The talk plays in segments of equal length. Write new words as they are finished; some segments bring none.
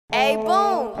Hey,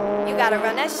 boom, you gotta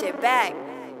run that shit back.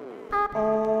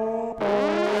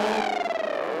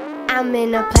 I'm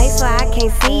in a place where I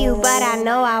can't see you, but I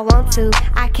know I want to.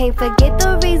 I can't forget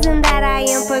the reason that I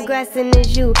am progressing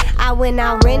is you. I went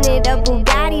out rented a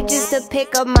Bugatti just to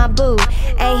pick up my boo.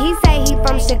 And he say he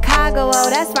from Chicago, oh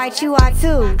that's right, you are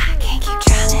too. I can't keep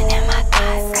drowning in my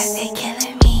thoughts, cause they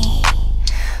killing me.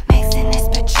 Mixing this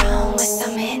Patron with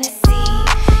some Hennessy.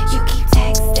 You keep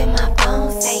texting my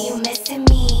phone, say you missing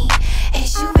me.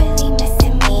 Is you really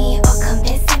missing me or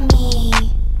convincing me?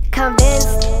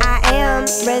 Convinced I am,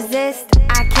 resist,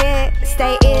 I can't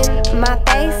stay in my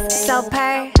face, so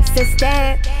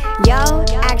persistent. Yo,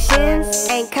 actions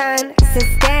ain't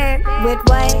consistent with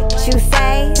what you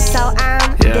say, so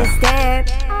I'm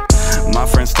distant. My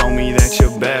friends told me that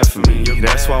you're bad for me.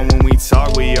 That's why when we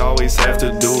talk, we always have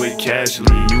to do it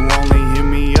casually. You only hit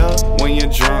me up when you're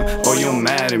drunk or you're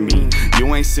mad at me.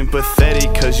 You ain't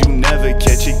sympathetic cause you never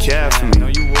catch a cab for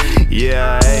me.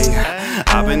 Yeah, hey,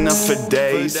 I've been up for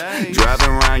days, driving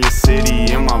around your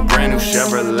city in my brand new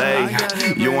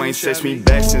Chevrolet. You ain't text me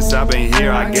back since I've been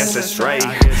here, I guess that's straight.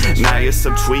 Now you're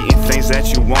subtweeting things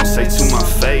that you won't say to my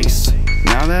face.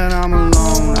 Now that I'm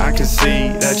alone, I can see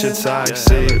that you're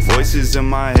toxic. Voices in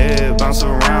my head bounce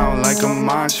around like a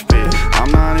mosh pit.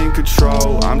 I'm not in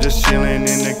control, I'm just chilling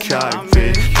in the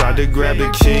cockpit. Tried to grab the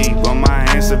key, but my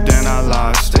hands slipped and I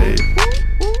lost it.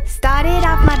 Started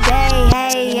off my day,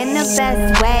 hey, in the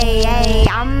best way, hey.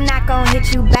 I'm not gon'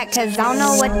 hit you back cause I don't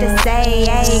know what to say,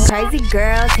 hey. Crazy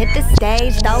girls hit the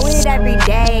stage, throw it every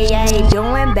day, hey.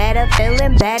 Doing better,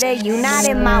 feeling better, you not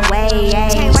in my way, hey.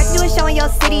 Can't wait to do a show in your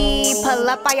city, pull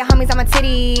up all your homies on my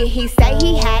titty. He say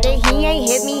he had it, he ain't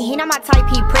hit me, he not my type,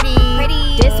 he pretty.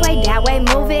 This way, that way,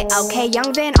 move it, okay,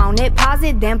 young Vin, on it, pause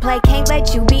it, then play. Can't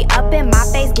let you be up in my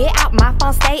face, get out my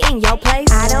phone, stay in your place.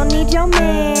 I don't need your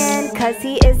man, cause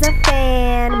he is a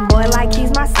fan, boy like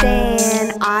he's my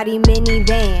stan, AUDI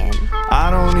minivan. I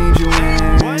don't need you,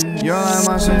 man. You're like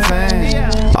my son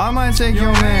fan. I might take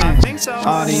your man.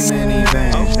 AUDI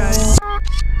minivan.